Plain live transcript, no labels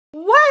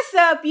What's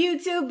up,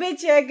 YouTube?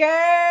 It's your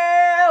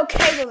girl,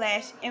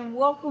 Kaylalash, and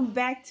welcome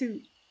back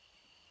to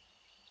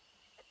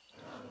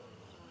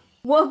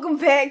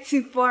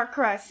Far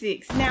Cry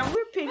 6. Now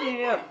we're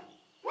picking it up.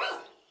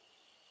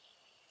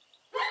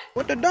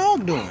 What the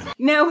dog doing?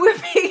 Now we're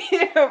picking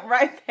it up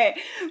right back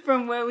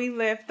from where we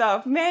left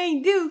off.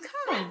 Man, dude,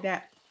 calm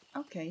down.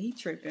 Okay, he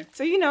tripping.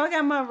 So, you know, I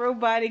got my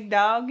robotic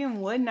dog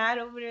and whatnot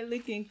over there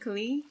looking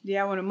clean. Do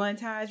y'all want a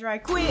montage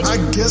right quick? I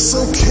guess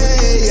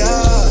okay,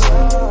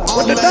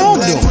 what the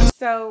dog doing?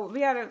 So,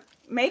 we gotta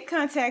make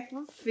contact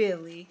with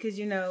Philly, because,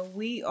 you know,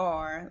 we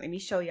are, let me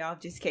show y'all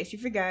just in case you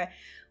forgot,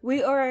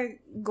 we are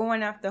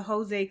going after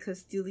Jose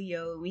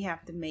Castillo. We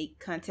have to make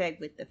contact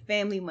with the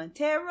family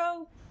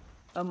Montero,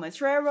 or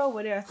Montero,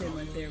 what did I say,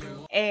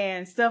 Montero?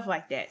 And stuff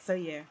like that, so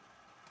yeah.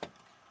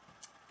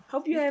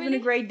 Hope you're having a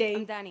great day.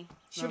 I'm Dani.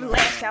 Should have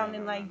lashed out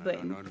and like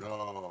button. No.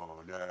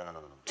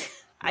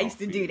 I used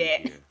to do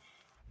that.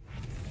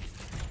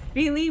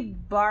 Billy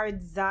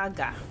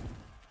Barzaga.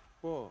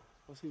 Whoa,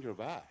 what's in your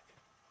bag?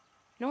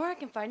 Know where I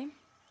can find him?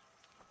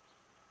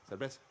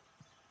 Cerveza.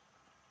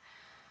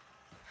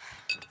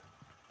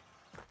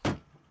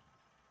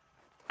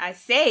 I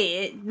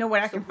said, know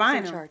where I can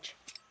find him. Charge?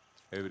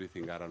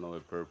 Everything got another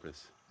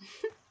purpose.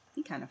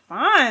 He kind of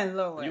fine,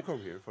 Lord. Can you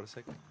come here for a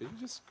second? Can you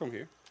just come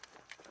here?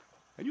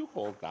 Can you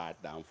hold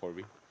that down for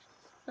me?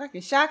 I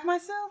can shock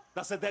myself?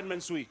 That's a dead man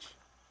switch.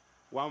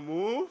 One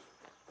move.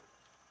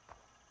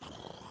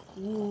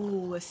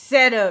 Ooh, a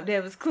setup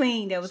that was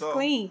clean. That was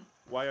clean.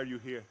 Why are you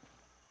here?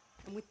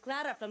 I'm with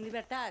Clara from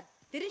Libertad.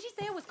 Didn't she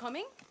say I was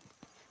coming?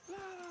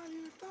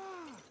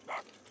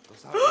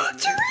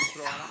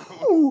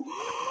 Chorizo!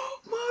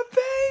 My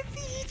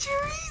baby,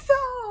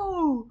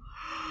 chorizo!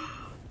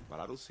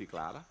 But I don't see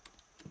Clara.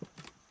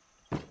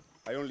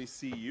 I only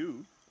see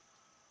you.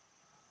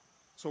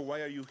 So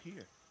why are you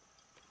here?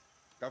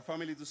 Got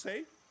family to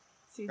save?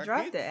 See, Got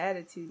drop kids? the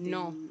attitude, dude.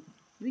 No.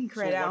 We can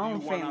create So our what do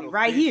own you want family out of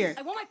right this? here.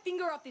 I want my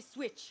finger off this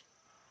switch.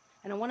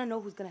 And I want to know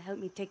who's going to help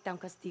me take down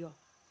Castillo.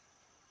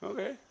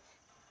 Okay.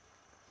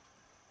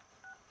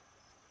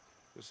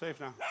 You're safe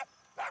now.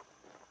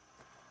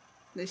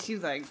 Then she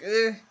was like,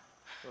 ugh.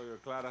 So you're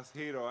Clara's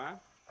hero, huh?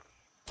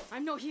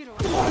 I'm no hero.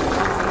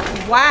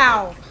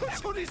 Wow.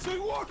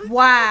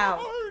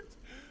 Wow.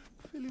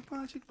 Feeling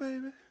magic,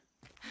 baby.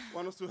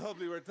 Want us to help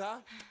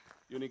Libertad?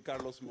 You need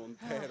Carlos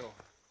Montero,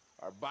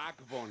 our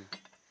backbone.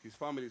 His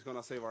family is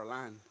gonna save our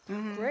land.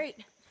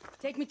 Great.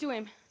 Take me to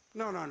him.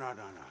 No.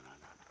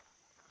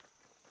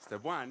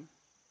 Step one,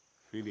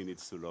 Philly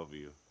needs to love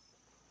you.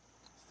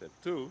 Step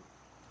two,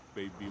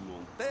 baby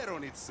Montero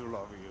needs to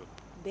love you.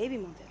 Baby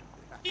Montero.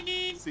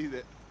 See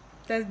that?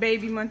 That's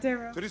baby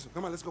Montero. Chorizo,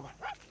 come on, let's go back.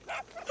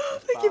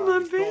 Look at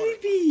my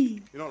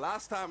baby. You know,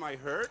 last time I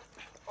heard,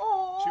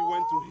 Oh. she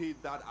went to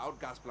hit that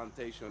outcast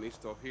plantation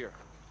east of here.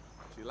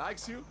 She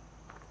likes you,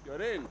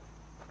 you're in.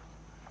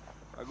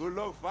 A good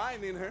luck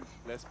finding her.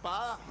 La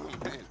espada,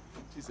 man,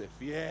 she's a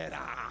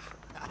fiera.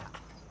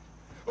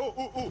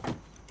 Oh.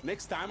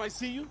 Next time I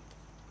see you,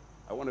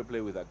 I want to play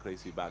with that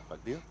crazy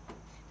backpack, deal?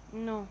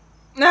 No.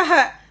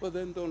 Well,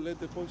 then don't let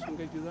the poison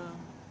get you down.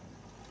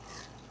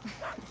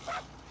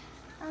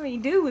 I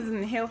mean, dude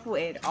wasn't helpful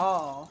at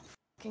all.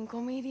 Fucking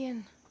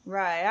comedian.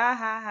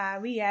 Right,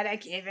 we got a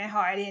Kevin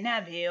Hart in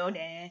the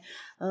building.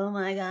 Oh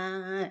my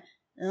god.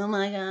 Well,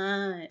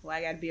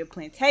 I gotta be a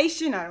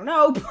plantation, I don't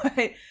know,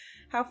 but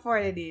how far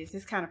it is,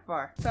 it's kind of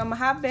far. So I'm gonna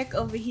hop back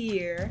over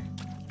here.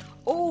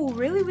 Oh,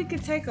 really? We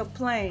could take a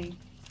plane.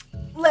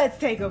 Let's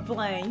take a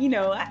plane. You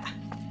know,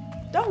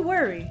 don't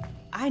worry.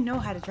 I know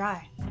how to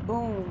drive.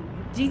 Boom.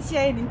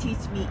 GTA didn't teach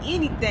me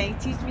anything.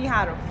 Teach me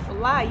how to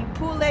fly. You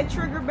pull that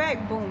trigger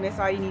back, boom. That's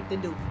all you need to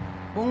do.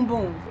 Boom,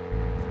 boom.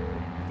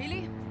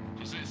 Philly?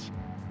 Who's this?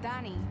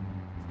 Dani.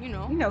 You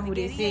know who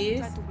the this guerilla you is.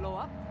 tried to blow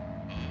up?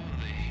 Oh,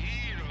 the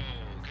hero.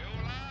 Que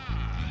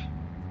hola.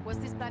 What's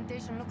this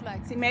plantation look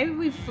like? See, maybe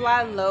we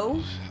fly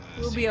low.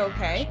 We'll be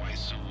okay. White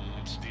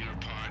suits, dinner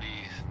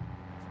parties,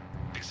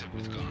 except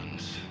with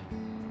guns.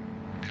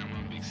 Come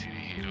on, big city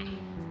hero.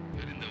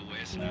 We're in the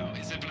West now.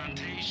 It's a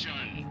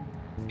plantation.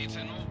 It's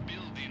an old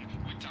building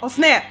with Oh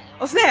snap!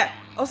 Oh snap!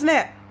 Oh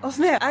snap! Oh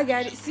snap! I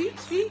got it. See?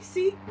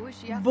 Who is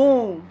she after?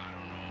 Boom.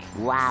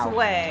 Wow.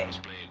 Swag. Let's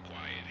play it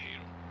quiet,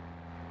 hero.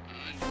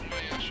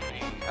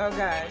 Oh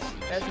gosh,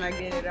 that's not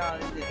good at all,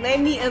 is it? Let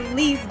me at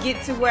least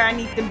get to where I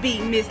need to be,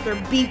 Mr.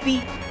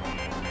 Beepy.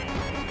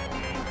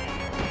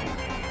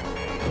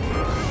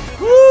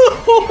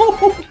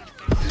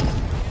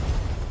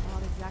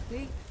 Not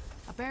exactly.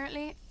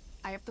 Apparently,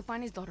 I have to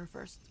find his daughter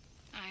first.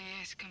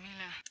 Yes,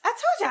 Camila. I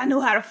told you I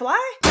knew how to fly.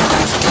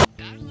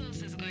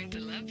 Carlos is going to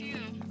love you.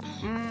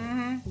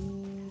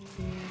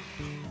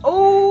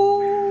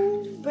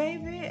 Oh,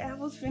 baby, I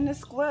was finna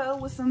square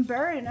with some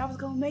bird and I was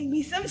gonna make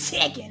me some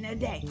chicken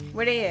today.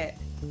 Where they at?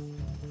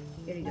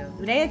 There you go.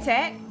 Do they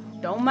attack?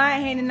 Don't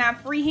mind handing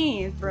out free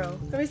hands, bro.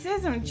 So it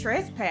says I'm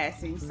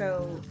trespassing,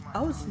 so...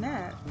 Oh,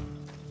 snap.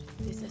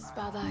 This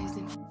espada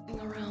isn't f***ing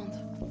around.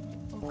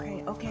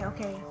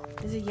 Okay.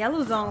 There's a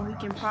yellow zone we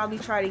can probably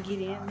try to get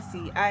in. Let's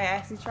see. I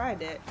actually tried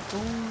that.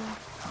 Boom.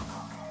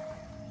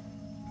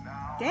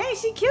 Dang,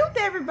 she killed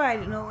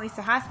everybody. No, it's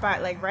a hot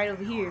spot, like right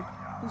over here.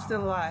 Who's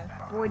still alive?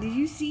 Boy, did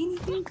you see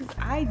anything? Because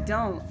I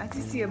don't. I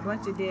just see a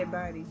bunch of dead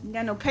bodies. You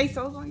got no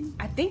pesos on you?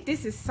 I think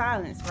this is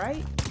silence,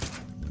 right?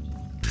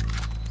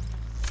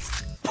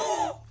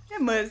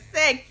 That must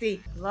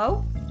sexy.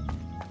 Hello?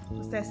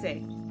 What's that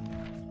say?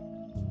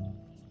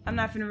 I'm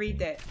not finna read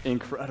that.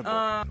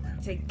 Incredible.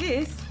 Take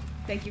this.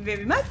 Thank you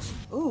very much.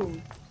 Ooh.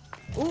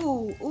 Ooh,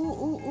 ooh,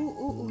 ooh, ooh,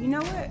 ooh. You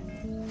know what?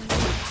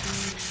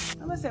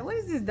 I'm gonna say, what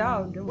is this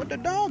dog doing? What the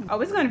dog?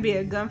 Oh, it's gonna be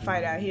a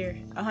gunfight out here.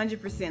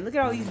 100%. Look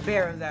at all these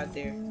barrels out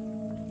there.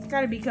 It's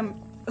gotta be coming.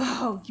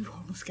 Oh, you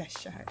almost got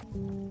shot.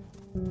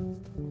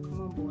 Come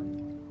on, boy.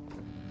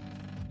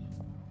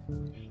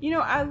 You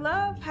know, I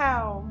love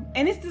how,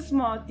 and it's the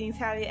small things,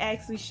 how they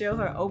actually show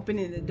her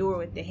opening the door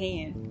with the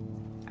hand.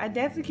 I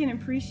definitely can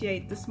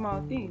appreciate the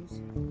small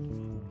things.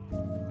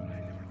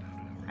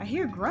 I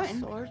hear grunting.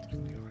 Sword.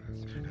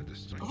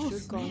 Oh,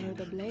 Should call her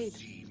the blade.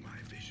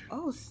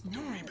 Oh,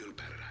 snap.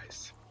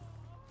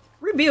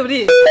 Rebuild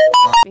it.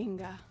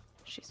 Binga.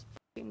 She's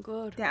fucking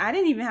good. Damn, I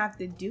didn't even have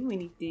to do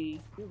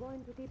anything. You're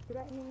going to keep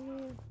threatening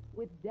me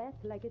with death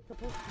like it's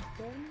supposed to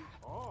stay?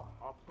 Oh,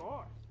 of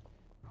course.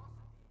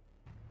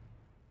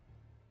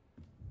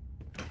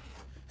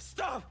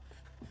 Stop!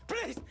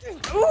 Please!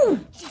 Ooh!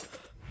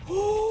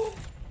 Ooh!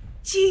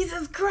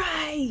 Jesus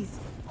Christ!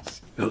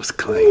 It was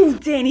clean. Ooh,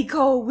 Danny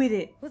Cole with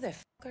it. Who the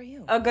f are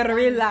you? A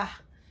gorilla.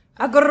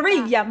 A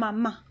gorilla,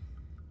 mama.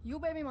 You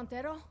baby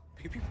Montero?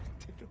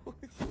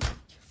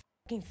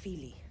 Fucking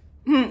Philly.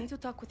 I need to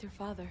talk with your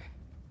father.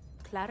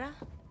 Clara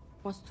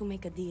wants to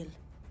make a deal.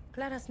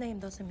 Clara's name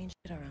doesn't mean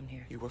shit around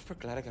here. You work for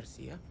Clara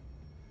Garcia?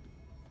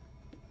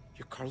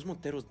 You're Carlos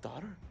Montero's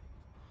daughter?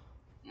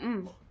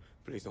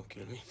 Please don't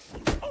kill me.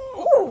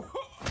 Ooh!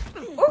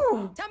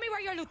 Ooh! Tell me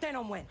where your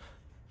lieutenant went.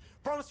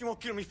 Promise you won't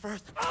kill me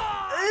first. You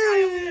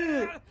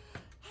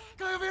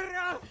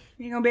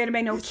ain't gonna be able to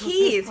make no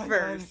kids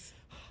first.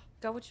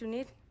 Got what you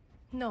need?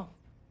 No,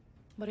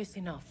 but it's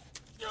enough.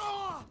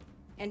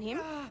 And him?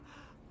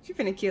 She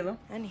finna kill him.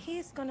 And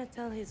he's gonna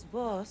tell his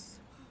boss,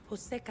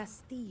 Jose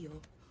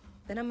Castillo,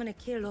 that I'm gonna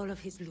kill all of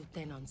his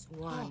lieutenants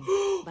one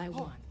by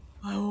one.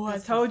 Oh, I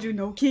told you,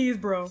 no kids,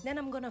 bro. Then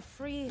I'm gonna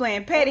free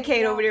Playing patty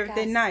cake over there with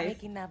that outcasts knife.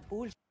 making that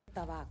bullshit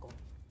tobacco.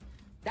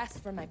 That's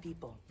for my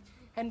people.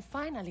 And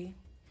finally,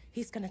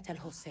 he's gonna tell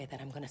Jose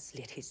that I'm gonna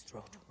slit his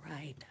throat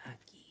right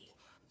aquí.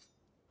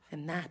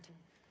 And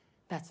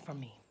that's for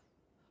me.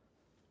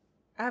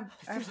 I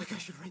I feel like I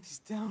should write this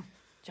down.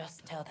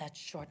 Just tell that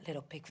short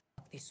little pig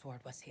this sword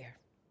was here.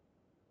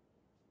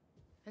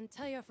 And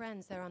tell your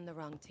friends they're on the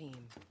wrong team.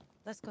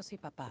 Let's go see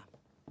Papa.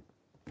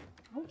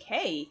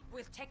 okay.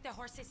 We'll take the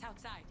horses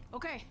outside.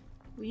 Okay.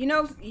 Well, you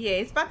know, yeah,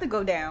 it's about to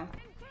go down.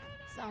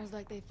 Sounds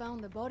like they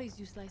found the bodies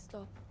you sliced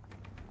up.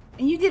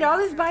 And you did all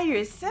this by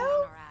yourself?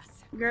 On our ass.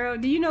 Girl,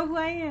 do you know who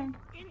I am?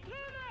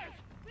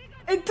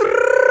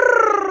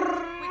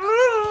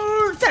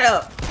 Shut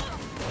up.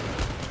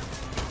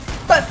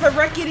 Bust a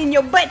record in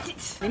your butt.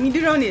 Let me do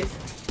it on this.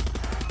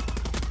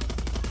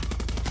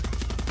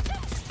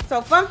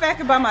 So, fun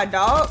fact about my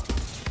dog,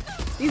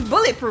 he's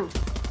bulletproof.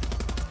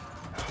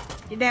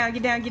 Get down,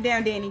 get down, get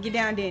down, Danny. Get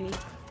down, Danny.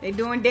 They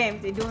doing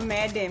damage. They doing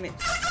mad damage.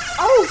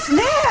 Oh,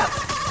 snap!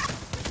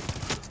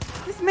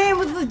 This man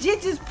was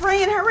legit just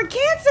praying her with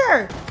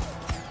cancer.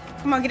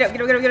 Come on, get up,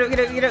 get up, get up, get up, get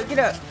up, get up, get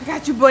up. I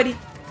got you, buddy.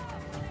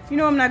 You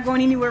know I'm not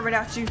going anywhere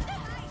without you.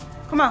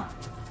 Come on.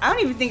 I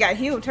don't even think I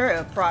healed her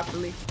up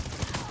properly.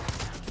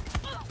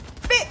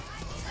 Fit.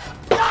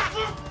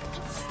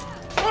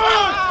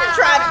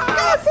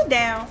 Try to sit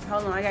down.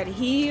 Hold on, I gotta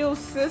heal,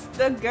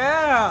 sister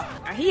girl.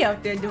 Now he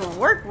out there doing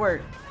work.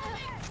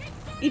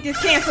 Eat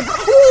this cancer.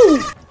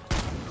 Ooh.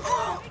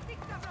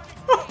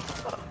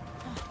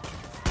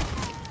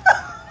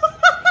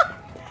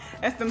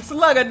 That's them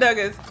slugger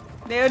duggers.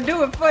 They'll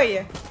do it for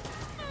you.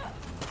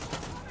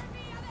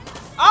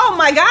 Oh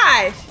my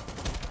gosh.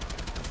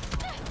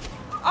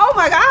 Oh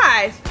my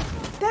gosh.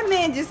 That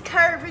man just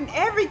curving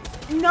every.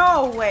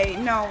 No way,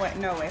 no way,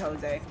 no way,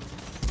 Jose.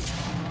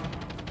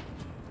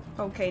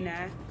 Okay,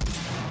 now.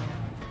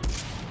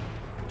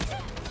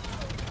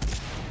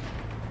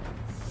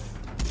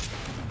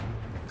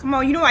 Come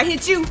on, you know I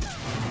hit you.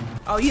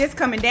 Oh, yeah, it's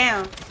coming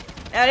down.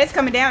 Oh, that's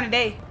coming down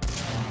today.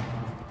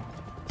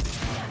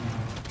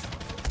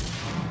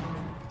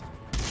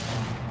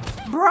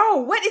 Bro,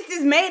 what is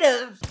this made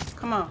of?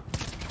 Come on.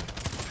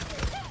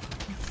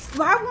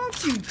 Why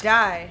won't you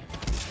die?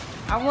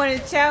 I want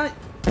to challenge.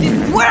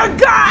 What a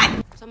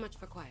god! So much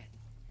for quiet.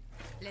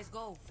 Let's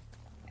go.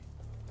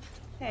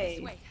 Hey,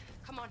 This way.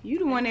 Come on. you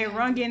the one that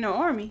run in the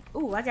army.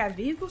 Ooh, I got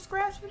vehicle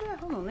scratch for that?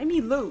 Hold on, let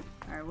me loot.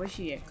 Alright, where's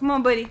she at? Come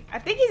on, buddy. I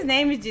think his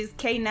name is just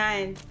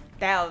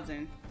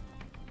K9000.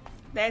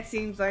 That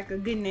seems like a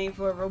good name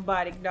for a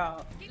robotic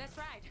dog. Let's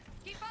ride.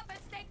 Keep up and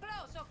stay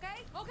close,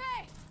 okay?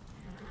 Okay.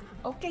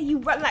 Okay, you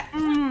run like,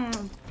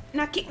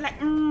 not kick like,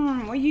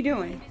 what are you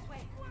doing? This way.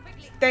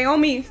 Quickly. Stay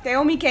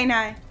on me,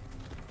 K9.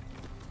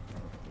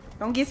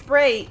 Don't get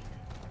sprayed.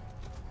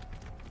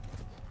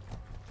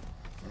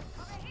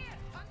 Over here,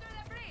 under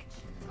the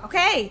bridge.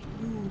 Okay.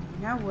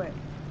 Now what?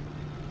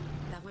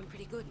 That went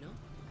pretty good, no?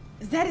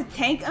 Is that a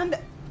tank under?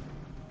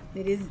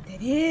 It is.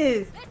 It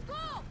is. Let's go!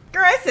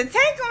 Girl, it's a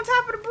tank on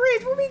top of the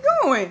bridge. Where we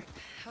going?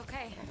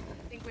 Okay,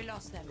 I think we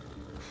lost them.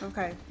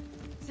 Okay.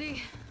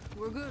 See,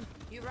 we're good.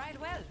 You ride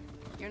well.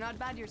 You're not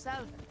bad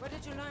yourself. Where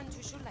did you learn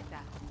to shoot like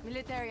that?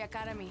 Military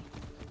Academy.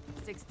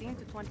 16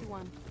 to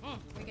 21.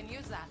 We can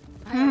use that.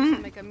 I also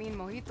make a mean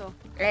mojito.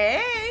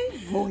 Hey.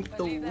 Believe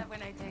Mojito. that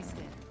when I taste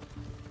it.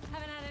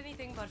 Haven't had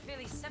anything but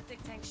Philly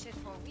septic tank shit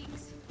for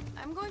weeks.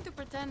 I'm going to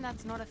pretend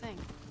that's not a thing.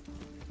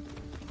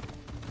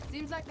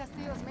 Seems like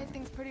Castillo's made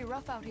things pretty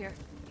rough out here.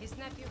 His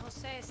nephew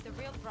Jose is the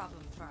real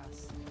problem for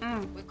us.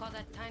 We call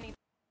that tiny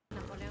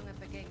Napoleon el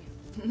Pequeño.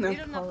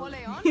 Little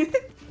Napoleon?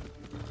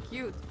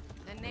 Cute.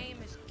 The name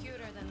is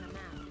cuter than the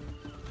man.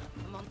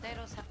 The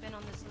Monteros have been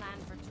on this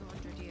land for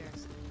 200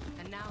 years,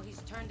 and now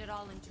he's turned it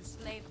all into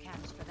slave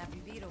camps for that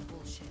viviro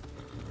bullshit.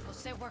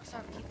 Jose works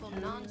our people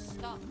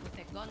non-stop with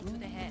a gun to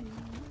the head.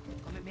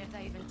 Come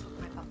mierda even took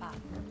my papa.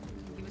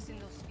 He was in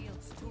those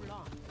fields too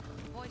long.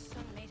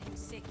 Poison made him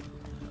sick.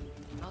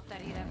 Not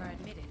that he'd ever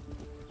admit it.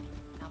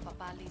 Now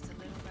papa leads a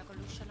little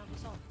revolution of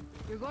his own.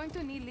 You're going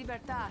to need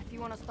libertad if you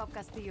want to stop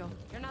Castillo.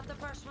 You're not the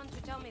first one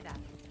to tell me that.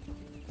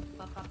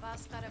 But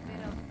papa's got a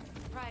bit of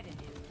pride in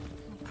him.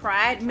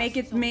 Pride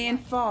maketh man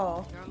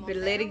fall. Better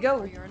let it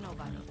go. You're a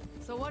nobody.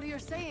 So what you're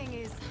saying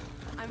is,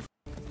 I'm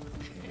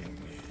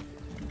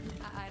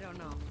I don't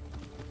know.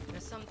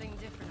 There's something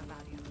different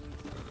about you.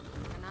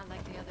 You're not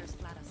like the others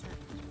flat as hell.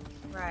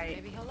 Right.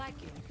 Maybe he'll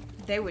like you.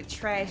 They were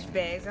trash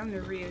bags. I'm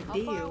the real How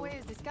far deal. away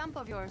is this camp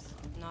of yours?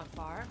 Not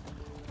far.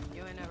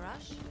 You in a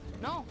rush?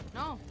 No,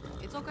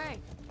 it's okay.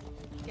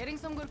 Getting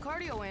some good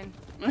cardio in.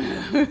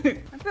 I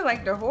feel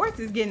like the horse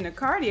is getting the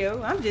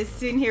cardio. I'm just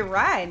sitting here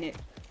riding it.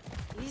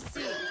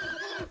 Easy.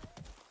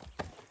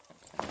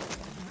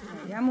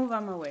 Y'all move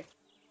on my way.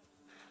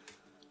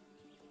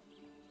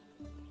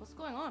 What's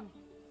going on?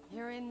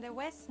 You're in the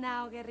West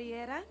now,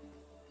 guerrillera.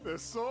 The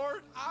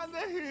sword and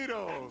the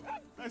hero.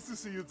 Nice to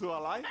see you two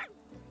alive.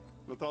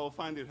 No trouble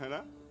finding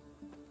her,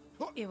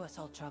 huh? It was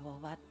all trouble,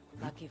 but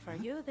lucky for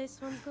you, this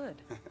one's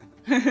good.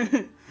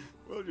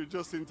 Well, you're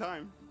just in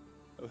time.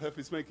 El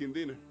Jefe's making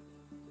dinner.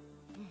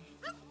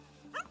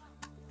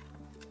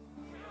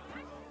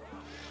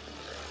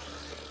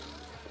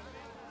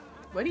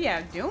 What are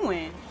y'all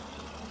doing?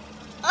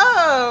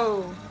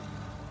 Oh!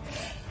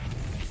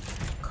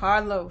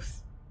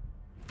 Carlos.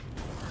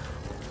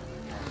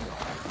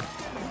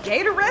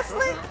 Gator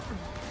wrestling?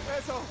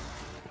 Eso.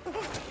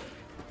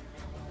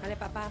 Dale,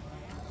 papa.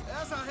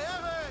 Esa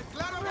jefe.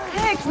 Claro.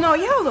 Heck no,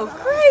 y'all look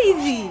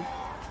crazy.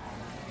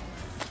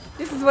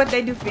 This is what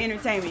they do for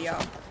entertainment,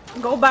 y'all.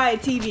 Go buy a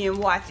TV and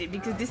watch it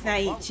because this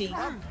ain't cheap.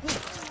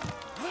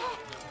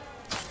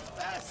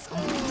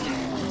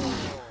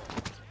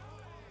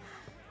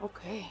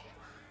 Okay.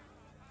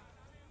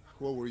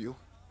 What were you?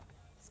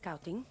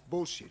 Scouting.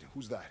 Bullshit.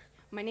 Who's that?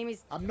 My name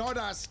is... I'm not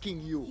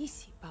asking you.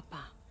 Easy,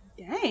 papa.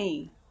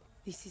 Dang.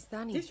 This is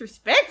Dani.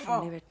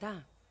 Disrespectful.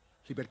 Libertad.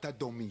 Libertad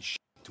don't mean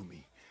shit to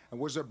me. And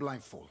where's their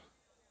blindfold?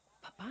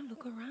 Papa,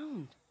 look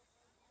around.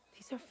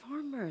 These are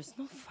farmers,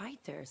 not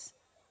fighters.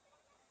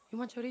 You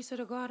want Chorizo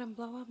to go out and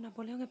blow up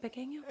Napoleon el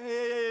Pequeño?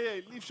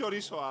 Hey, leave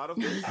Chorizo out of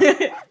this.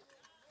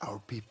 Our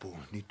people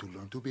need to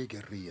learn to be a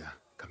guerrilla,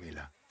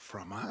 Camila.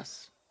 From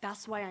us.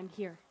 That's why I'm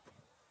here.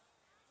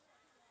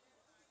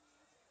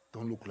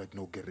 Don't look like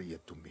no guerrilla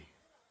to me.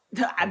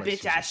 I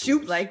bet y'all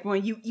shoot like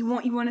one. You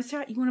want a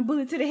shot? You want a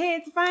bullet to the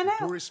head to find out?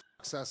 Tourist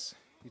us.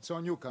 It's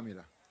on you,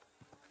 Camila.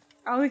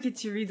 Oh, look at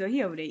Chorizo.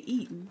 He over there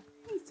eating.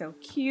 He's so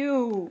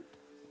cute.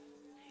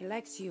 He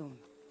likes you.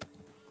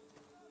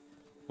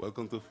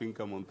 Welcome to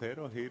Finca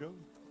Montero, hero.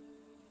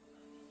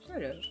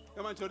 Shut up.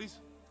 Come on, Chorizo.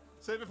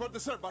 Save it for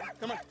dessert, buddy.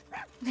 Come on.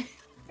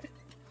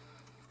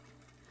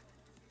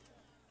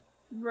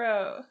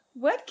 Bro,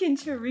 what can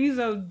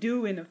Chorizo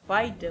do in a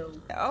fight, though?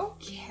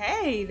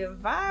 Okay, the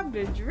vibe,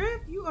 the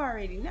drip, you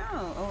already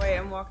know. Oh, wait,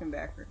 I'm walking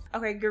backwards.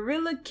 Okay,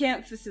 guerrilla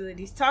camp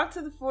facilities. Talk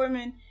to the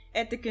foreman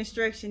at the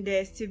construction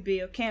desk to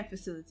build camp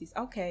facilities.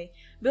 Okay,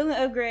 build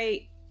and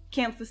upgrade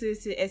camp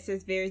facilities to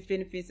access various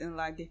benefits and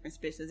unlock different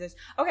specializations.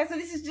 Okay, so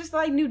this is just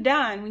like New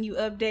Dawn when you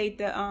update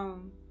the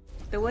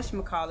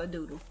whatchamacallit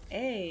doodle.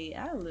 Hey,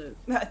 I look.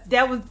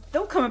 That was,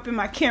 don't come up in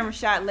my camera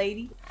shot,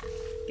 lady.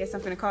 Guess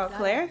I'm finna call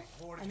Claire.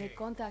 I made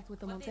contact with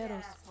the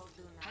Monteros.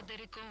 How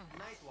did it go?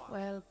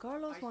 Well,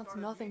 Carlos wants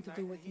nothing to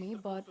do with me,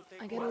 but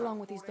I get along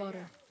with his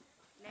daughter.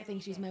 I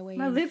think she's my way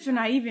My in. lips are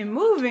not even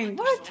moving.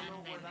 What?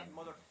 Come one of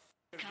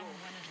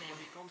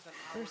them.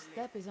 First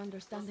step is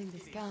understanding the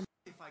scam.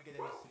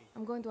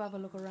 I'm going to have a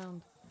look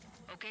around.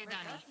 Okay,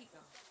 Dani.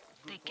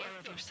 Take care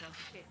of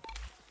yourself.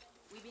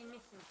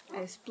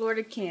 Explore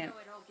the camp.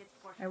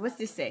 Alright, what's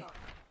this say?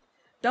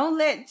 Don't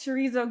let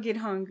Chorizo get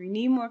hungry.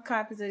 Need more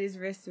copies of this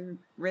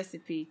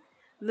recipe.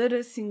 Little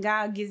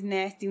Singal gets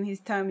nasty when his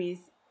tummy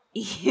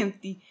is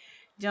empty.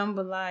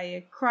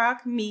 Jambalaya,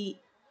 crock meat,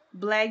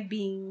 black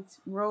beans,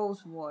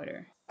 rose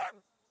water.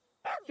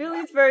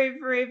 Philly's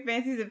furry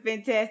fancy is a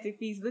fantastic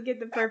feast. Look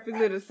at the perfect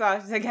little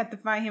sausage. I got to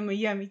find him a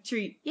yummy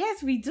treat.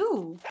 Yes, we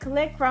do.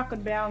 Collect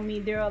crocodile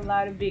meat. There are a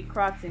lot of big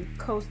crocs in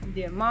Costa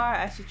del Mar.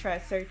 I should try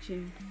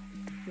searching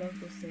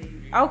local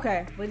save.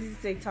 Okay, what does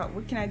it say? Talk.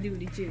 What can I do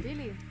with you?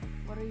 Billy,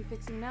 what are you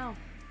fixing now?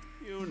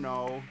 You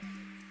know,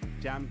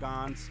 jam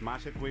guns,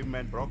 smash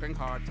equipment, broken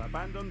hearts,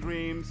 abandoned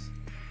dreams.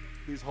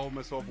 This whole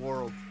mess of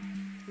world.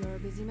 You're a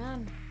busy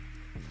man.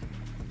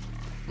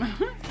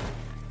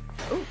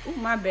 Ooh,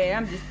 my bad.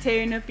 I'm just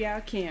tearing up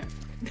y'all camp.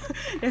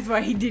 That's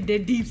why he did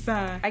that deep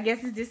sign. I guess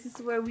this is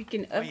where we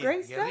can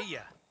upgrade stuff.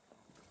 Guerilla.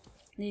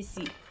 Let's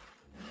see.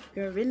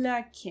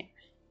 Guerrilla camp.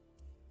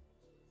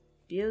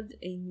 Build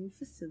a new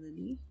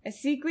facility. A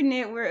secret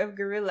network of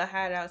guerrilla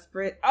hideouts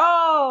spread.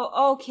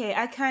 Oh, okay.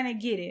 I kind of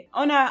get it.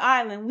 On our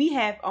island, we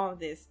have all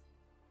this.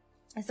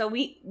 And so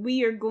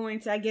we are going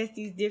to, I guess,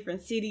 these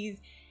different cities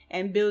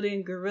and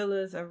building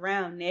guerrillas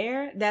around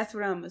there. That's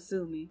what I'm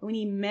assuming. We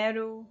need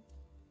metal.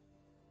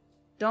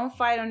 Don't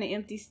fight on an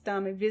empty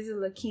stomach. Visit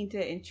La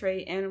Quinta and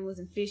trade animals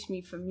and fish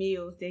meat for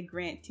meals that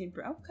grant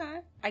temper.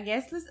 Okay. I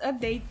guess let's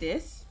update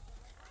this.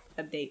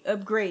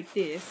 Upgrade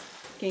this.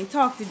 Can't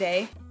talk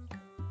today.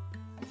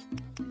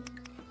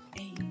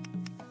 Hey.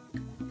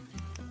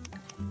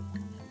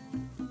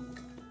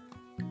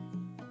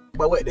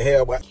 But what the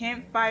hell, what?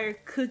 Campfire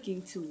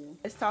cooking tool.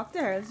 Let's talk to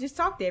her. Let's just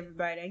talk to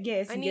everybody, I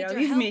guess, I and need get all your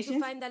these help missions.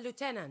 to find the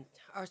lieutenant.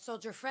 Our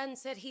soldier friend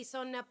said he's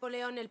on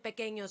Napoleon el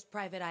Pequeño's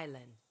private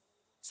island.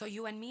 So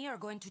you and me are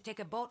going to take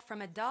a boat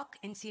from a dock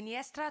in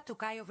Siniestra to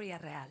Cayo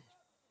Villarreal.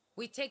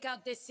 We take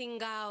out this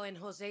Singao and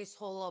Jose's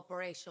whole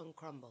operation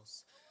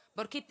crumbles.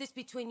 But keep this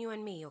between you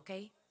and me,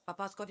 okay?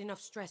 Papa's got enough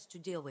stress to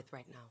deal with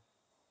right now.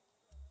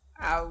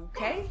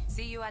 Okay.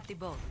 See you at the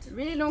boat.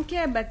 Really don't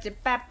care about your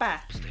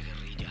papa. It's the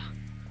guerrilla.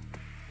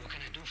 What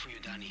can I do for you,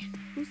 Dani?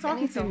 Who's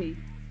talking to Benito, me?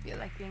 Feel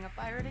like being a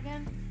pirate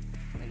again?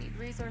 We need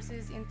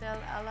resources,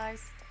 intel,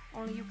 allies.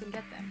 Only you can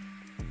get them.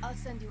 I'll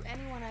send you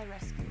anyone I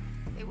rescue.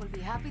 They will be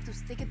happy to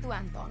stick it to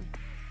Antón.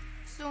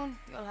 Soon,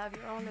 you'll have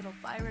your own little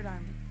pirate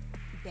army.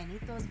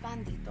 Benitos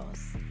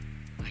Banditos.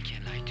 I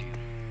can't lie to you.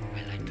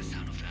 I like the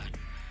sound of that.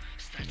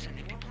 Start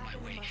sending people my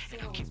way,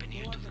 and I'll keep an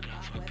ear to the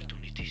ground for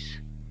opportunities.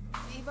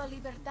 Viva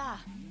Libertad!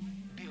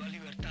 Viva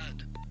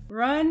Libertad!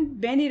 Run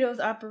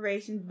Bandito's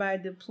operations by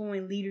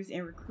deploying leaders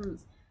and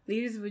recruits.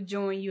 Leaders will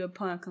join you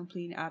upon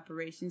completing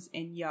operations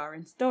and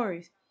Yara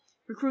stories.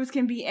 Recruits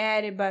can be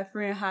added by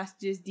freeing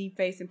hostages,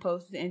 defacing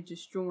posters, and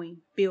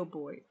destroying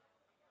billboards.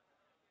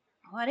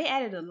 Wow, they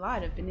added a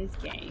lot up in this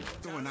game.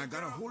 And I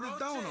gotta hold it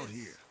down out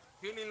here.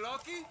 Feeling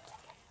lucky?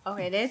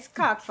 Okay, that's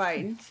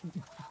cockfighting.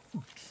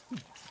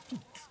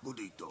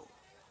 Budito.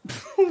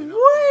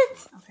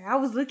 What? Okay, I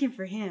was looking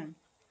for him.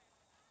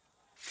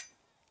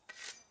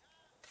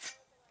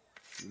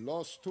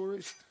 Lost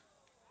tourist?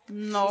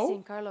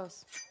 No.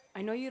 Carlos,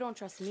 I know you don't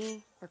trust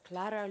me or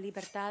Clara or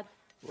Libertad.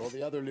 Well,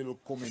 the other little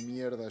come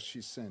mierda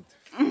she sent.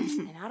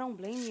 And I don't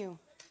blame you.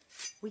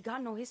 We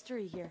got no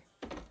history here.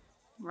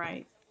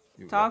 Right.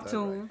 You Talk got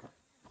to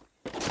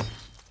that him.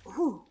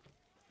 Ooh.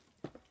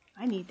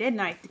 I need that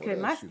knife to cut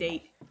my else you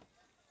steak.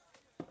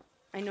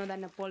 I know that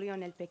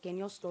Napoleon el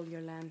Pequeño stole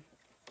your land.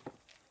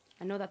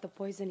 I know that the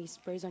poison he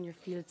sprays on your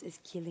fields is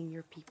killing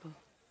your people.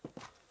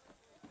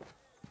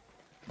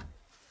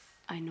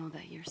 I know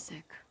that you're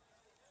sick.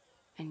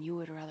 And you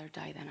would rather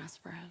die than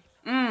ask for help.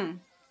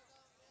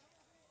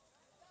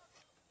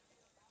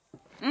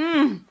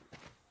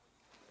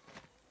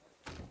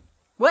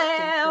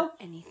 Well. Don't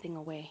put anything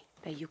away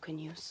that you can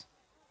use.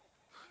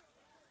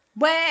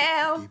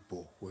 Well.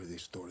 People where they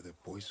store the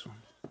poison.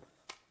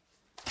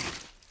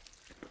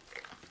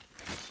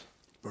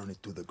 Burn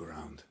it to the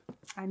ground.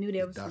 I knew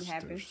that was going to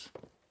happen. Dusters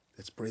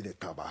that spray the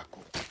tobacco.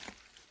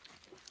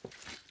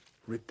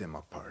 Rip them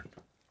apart.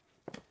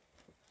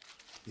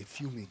 The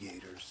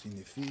fumigators in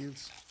the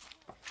fields.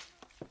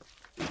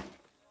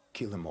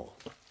 Kill them all.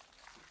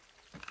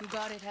 You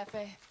got it,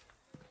 Jefe.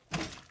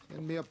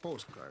 Send me a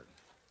postcard.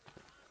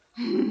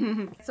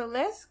 So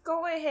let's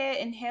go ahead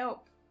and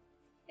help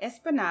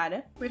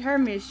Espinada with her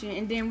mission,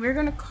 and then we're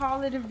going to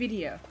call it a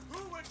video.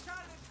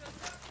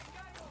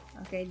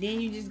 Okay,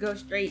 then you just go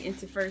straight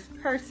into first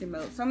person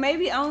mode. So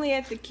maybe only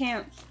at the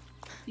camps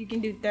you can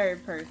do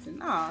third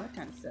person. Oh, that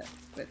kind of sucks,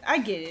 but I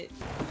get it.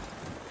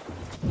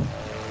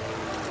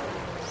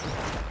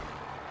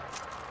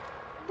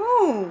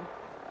 Boom!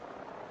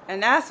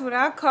 And that's what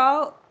I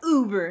call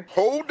Uber.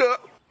 Hold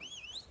up.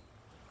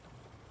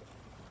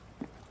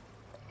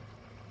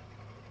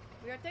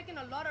 We are taking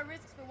a lot of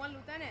risks for one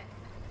lieutenant.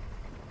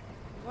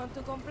 You want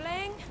to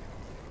complain?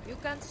 You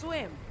can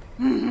swim.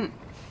 I'm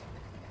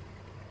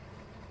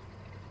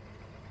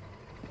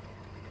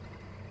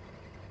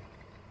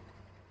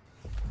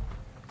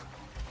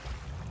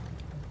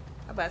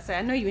about to say,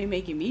 I know you ain't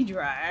making me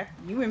drive.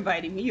 You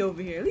invited me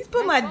over here. At least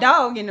put my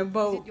dog in the Is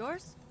boat. it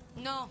yours?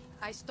 No,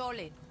 I stole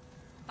it.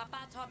 Papa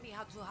taught me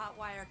how to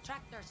hotwire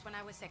tractors when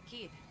I was a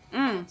kid.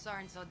 Boats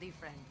aren't so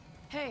different.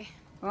 Hey,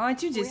 Why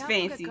aren't you we just have to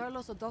fancy? get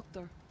Carlos a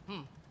doctor.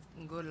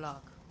 Good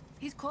luck.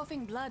 He's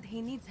coughing blood.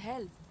 He needs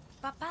help.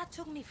 Papa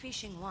took me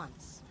fishing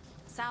once.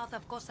 south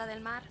of Costa del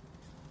Mar.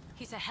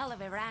 He's a hell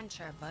of a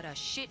rancher, but a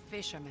shit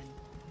fisherman.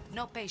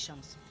 No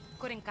patience.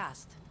 Couldn't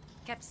cast.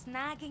 Kept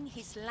snagging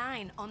his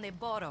line on the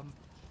bottom.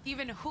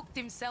 Even hooked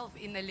himself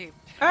in the lip.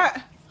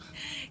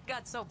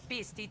 Got so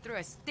pissed he threw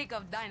a stick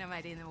of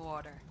dynamite in the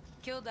water.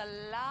 Killed a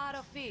lot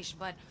of fish,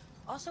 but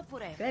also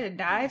put a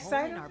dive hole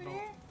site in our over boat.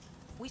 there?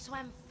 We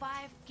swam 5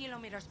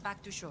 kilometers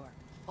back to shore.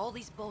 All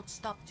these boats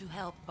stopped to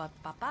help, but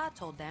Papa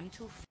told them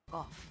to f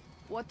off.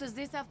 What does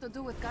this have to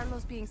do with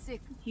Carlos being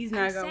sick? He's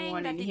not gonna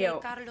want any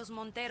help. The day Carlos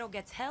Montero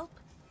gets help,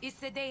 it's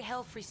the day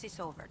hell freezes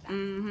over.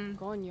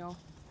 Coño.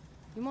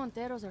 You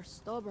Monteros are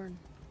stubborn.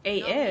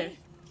 AF.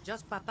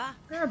 Just Papa.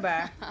 Girl,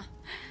 bye.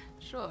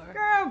 Sure.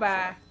 Girl,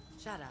 bye.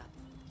 Shut up.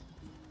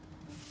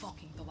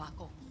 Fucking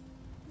tobacco.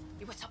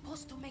 It was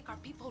supposed to make our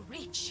people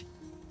rich.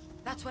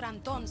 That's what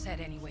Antón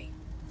said anyway.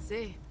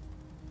 See.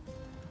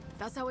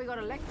 That's how we got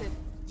elected.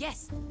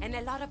 Yes, and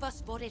a lot of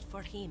us voted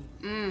for him.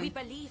 We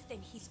believed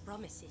in his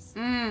promises.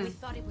 We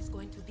thought it was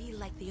going to be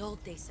like the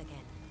old days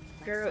again.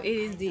 Girl, it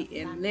is the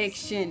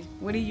election.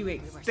 What do you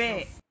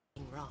expect?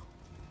 We were so wrong.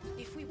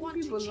 If we want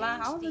People to lie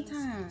change all the things,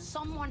 time.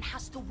 someone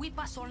has to whip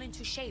us all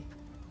into shape.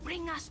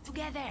 Bring us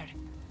together.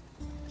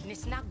 And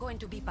it's not going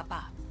to be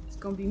Papa. It's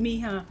gonna be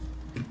me, huh?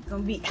 It's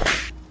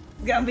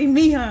gonna be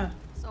me, huh?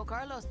 So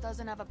Carlos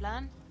doesn't have a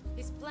plan?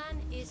 His plan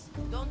is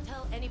don't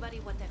tell anybody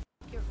what the f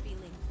you're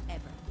feeling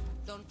ever.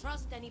 Don't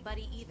trust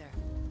anybody either,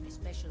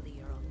 especially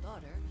your own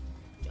daughter.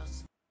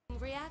 Just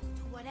react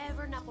to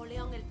whatever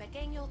Napoleon el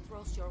Pequeño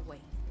throws your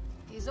way.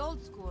 He's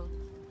old school.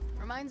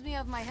 Reminds me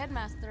of my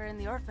headmaster in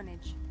the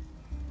orphanage.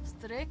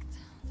 Strict,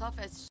 tough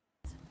as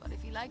shit, but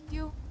if he liked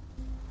you,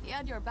 he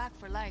had your back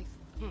for life.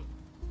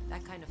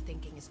 That kind of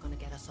thinking is gonna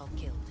get us all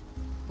killed.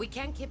 We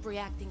can't keep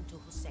reacting to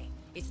Jose.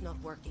 It's not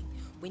working.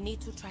 We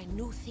need to try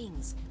new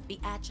things. Be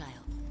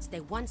agile. Stay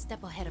one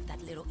step ahead of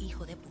that little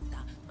hijo de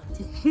puta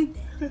until he's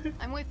dead.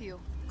 I'm with you.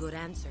 Good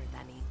answer,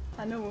 Dani.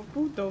 I know what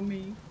puto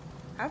means.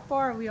 How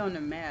far are we on the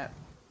map?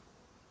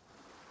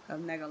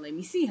 I'm not gonna let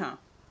me see, huh?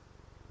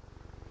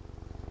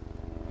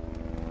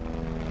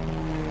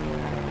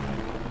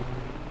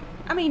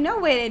 I mean, no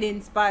way they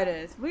didn't spot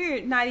us.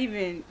 We're not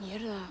even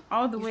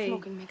all the way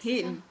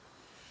hidden.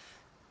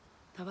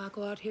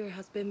 Tobacco out here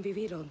has been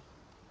vivido.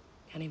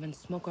 Can't even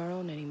smoke our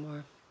own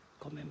anymore.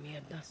 Come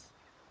mierdas.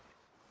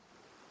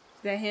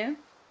 Is that him?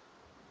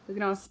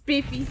 Looking all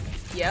spiffy.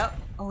 Yep.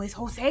 Oh, it's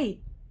Jose.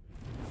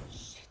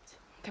 Shit.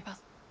 ¿Qué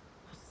pasa?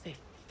 Jose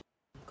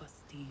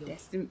Castillo.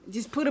 That's the,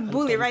 just put a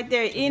bullet right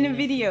there in the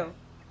video.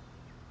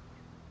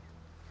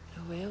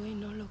 Lo veo y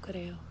no lo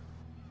creo.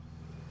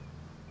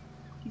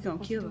 He's gonna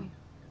kill him.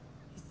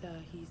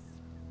 He's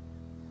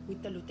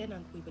with the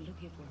lieutenant we were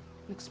looking for.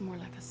 Looks more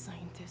like a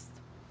scientist.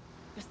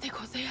 Let's take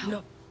Jose out.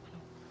 No.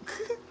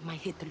 Might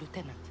hit the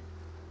lieutenant.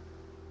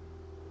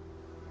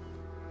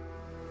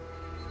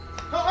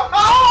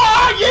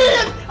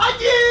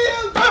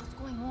 What's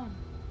going on?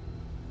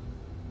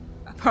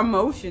 A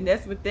promotion,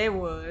 that's what that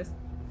was.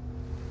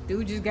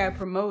 Dude just got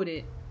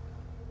promoted.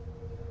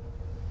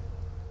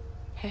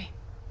 Hey,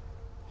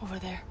 over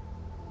there.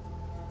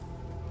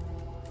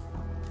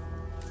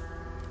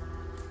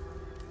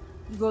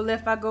 You go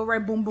left, I go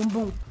right, boom, boom,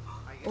 boom.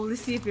 Oh,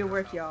 let's see if it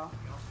works, y'all.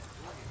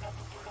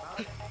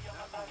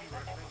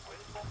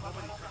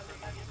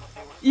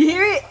 You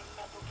hear it?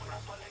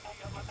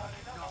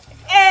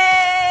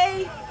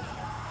 Hey!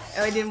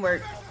 Oh, it didn't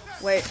work.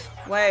 Wait.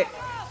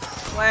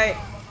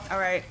 All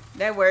right,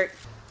 that worked.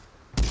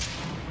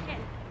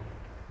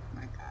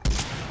 My God.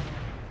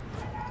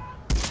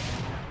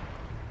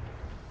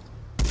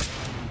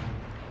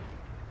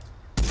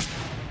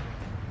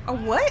 A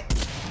what?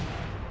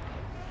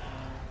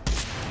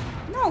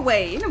 No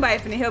way. Ain't nobody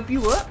finna help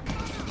you up.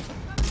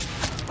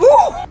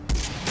 Ooh!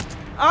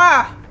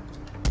 Ah!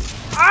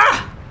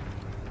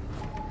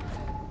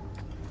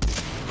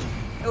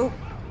 Oh.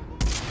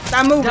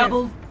 Stop moving.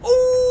 Double.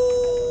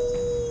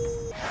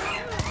 Ooh!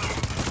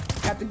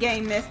 Got the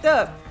game messed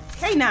up.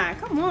 K9,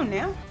 come on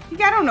now. You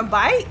got on a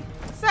bike?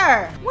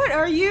 Sir, what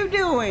are you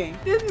doing?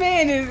 This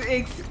man is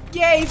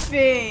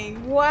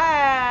escaping.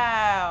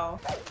 Wow.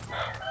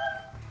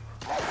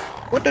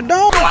 What the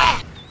dog?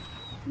 Leave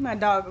my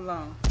dog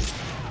alone.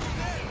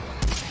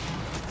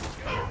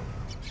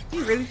 He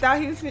really thought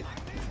he was fit.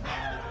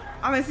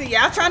 I'm gonna see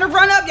y'all trying to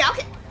run up. Y'all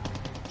can.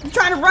 You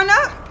trying to run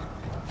up?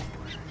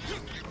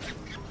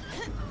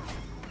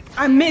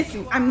 I'm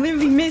missing. I'm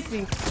literally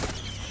missing.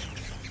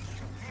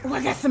 Oh,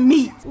 I got some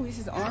meat. Oh, this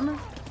is armor.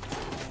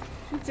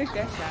 Who took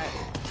that shot?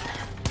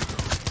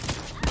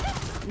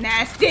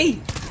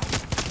 Nasty.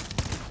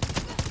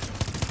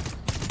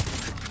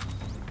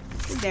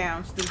 Sit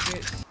down,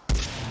 stupid.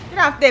 Get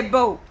off that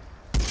boat.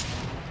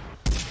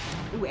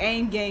 Ooh,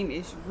 aim game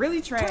is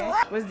really trash.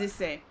 What does this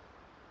say?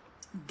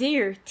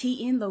 Dear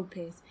T.N.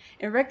 Lopez,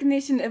 in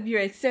recognition of your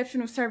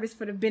exceptional service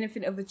for the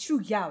benefit of the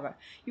true Yara,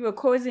 you are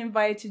cordially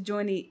invited to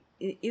join the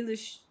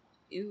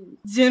Ew.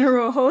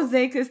 General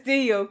Jose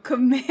Castillo,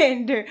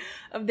 commander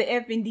of the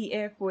F&D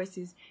Air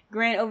Forces,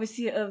 grand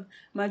overseer of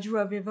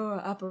Madura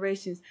Vivora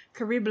operations,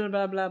 Carib blah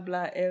blah blah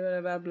blah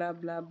blah blah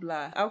blah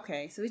blah.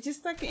 Okay, so it's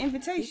just like an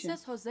invitation. He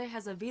says Jose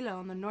has a villa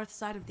on the north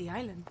side of the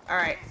island.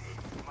 Alright.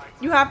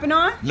 You hopping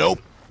on? Nope.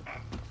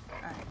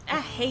 Alright. I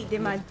hate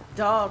that my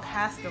dog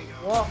has to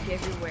walk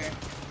everywhere.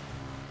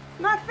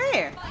 Not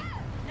fair.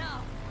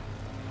 No.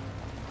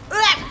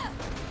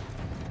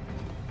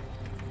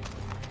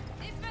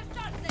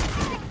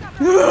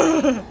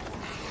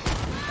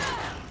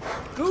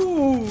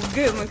 Ooh,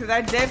 good one, because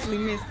I definitely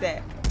missed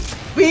that.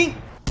 Bink!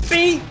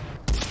 Bink!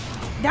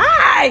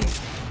 Die!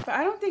 But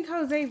I don't think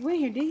Jose went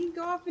here. Did he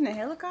go off in a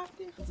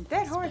helicopter? Is it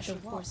that hard to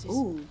walk?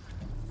 Ooh.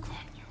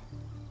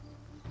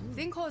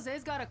 Think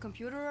Jose's got a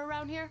computer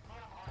around here?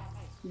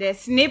 That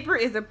snipper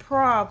is a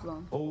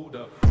problem. Hold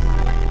up.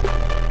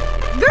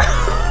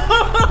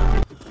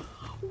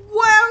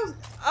 Well,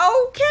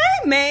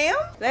 okay, ma'am.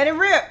 Let it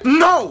rip.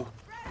 No!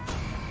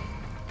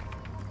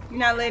 You're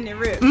not letting it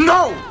rip.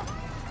 No!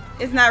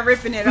 It's not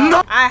ripping at all.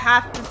 No. I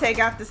have to take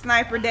out the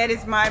sniper. That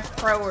is my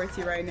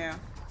priority right now.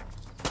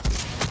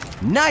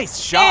 Nice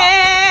shot.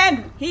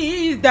 And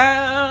he's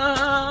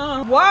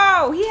down.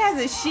 Whoa, he has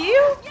a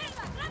shield?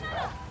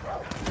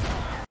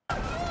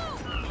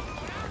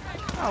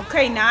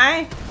 Okay,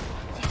 9.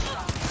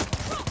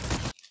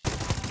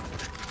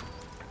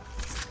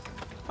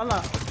 Hold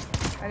on.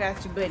 I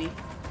got you, buddy.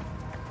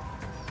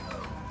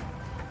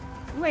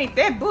 You ain't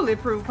that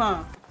bulletproof,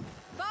 huh?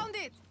 Found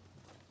it!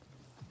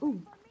 Ooh.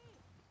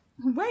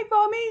 Wait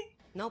for me.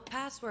 No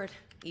password,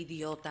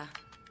 idiota.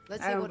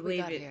 Let's I see don't what we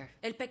believe got it. here.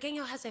 El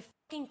Pequeño has a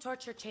fucking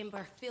torture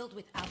chamber filled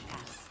with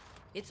outcasts.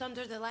 It's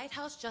under the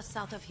lighthouse just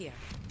south of here.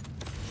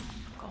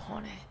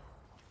 Cojones.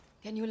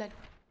 Can you let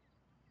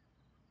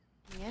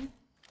me in?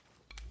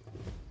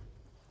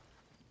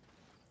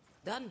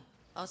 Done.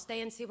 I'll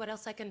stay and see what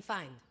else I can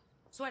find.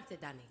 Suerte,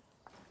 Dani.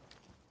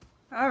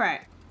 All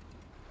right.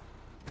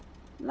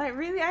 Like,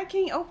 really? I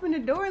can't open the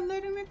door and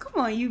let him in?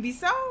 Come on,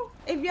 Ubisoft.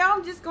 If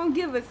y'all just gonna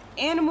give us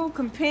animal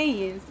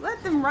companions,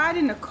 let them ride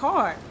in the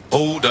car.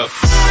 Hold up.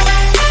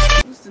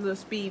 Just a little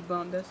speed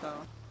bump, that's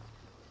all.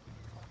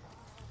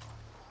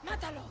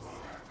 Mátalos!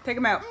 Take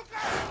him out.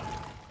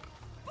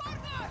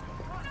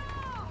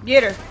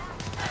 Get her.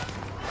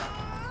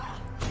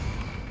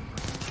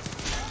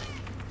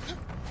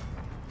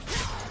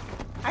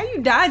 How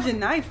you dodge a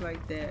knife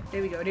like that?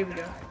 There we go, there we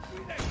go.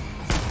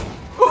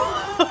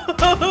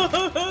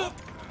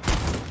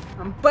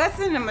 I'm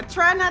busting, I'm gonna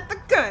try not to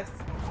cuss.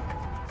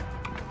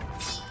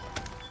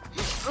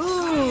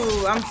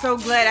 Ooh, I'm so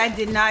glad I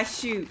did not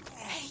shoot.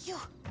 Hey, you.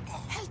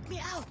 Help me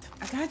out.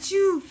 I got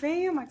you,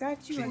 fam. I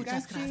got you, I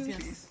got you.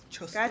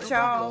 Got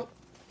y'all.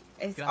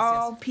 It's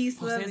all peace,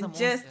 love, and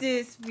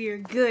justice. We're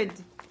good.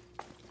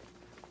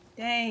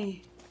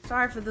 Dang.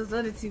 Sorry for those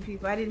other 2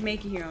 people. I didn't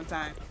make it here on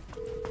time.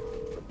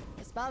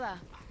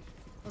 Espada.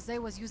 Jose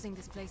was using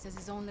this place as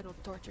his own little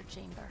torture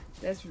chamber.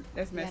 That's He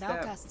messed had up.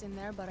 outcasts in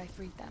there, but I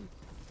freed them.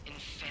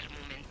 Enfermo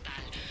mental.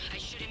 I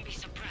shouldn't be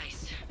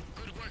surprised.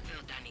 Good work,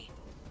 though, Dani.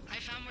 I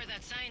found where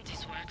that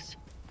scientist works.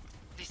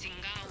 The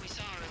Singao we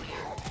saw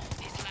earlier.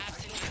 His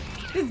lab's in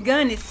the This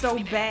gun is so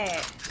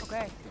bad.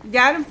 Okay. You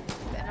got him?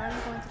 Then are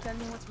you going to tell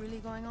me what's really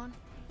going on?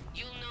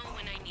 You'll know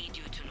when I need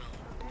you to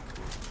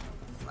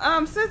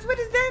know. Sis, what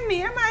does that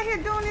mean? I'm out here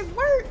doing this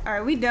work. All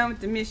right, we done with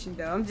the mission,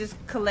 though. I'm just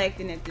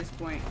collecting at this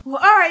point. Well,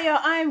 all right, y'all.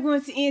 I am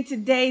going to end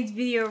today's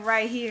video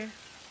right here.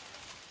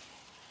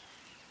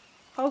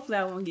 Hopefully,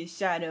 I won't get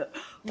shot up.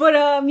 But,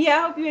 yeah,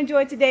 I hope you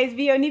enjoyed today's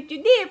video. And if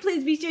you did,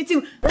 please be sure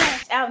to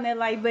lash out on that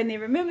like button.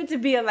 And remember to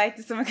be a light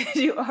to someone because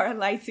you are a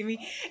light to me.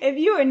 If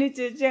you are new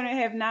to the channel and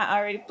have not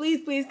already,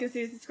 please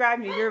consider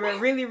subscribing. You're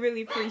really,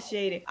 really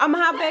appreciate it. I'm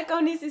going to hop back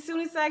on this as soon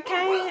as I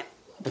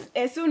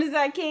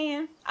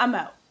can. I'm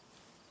out.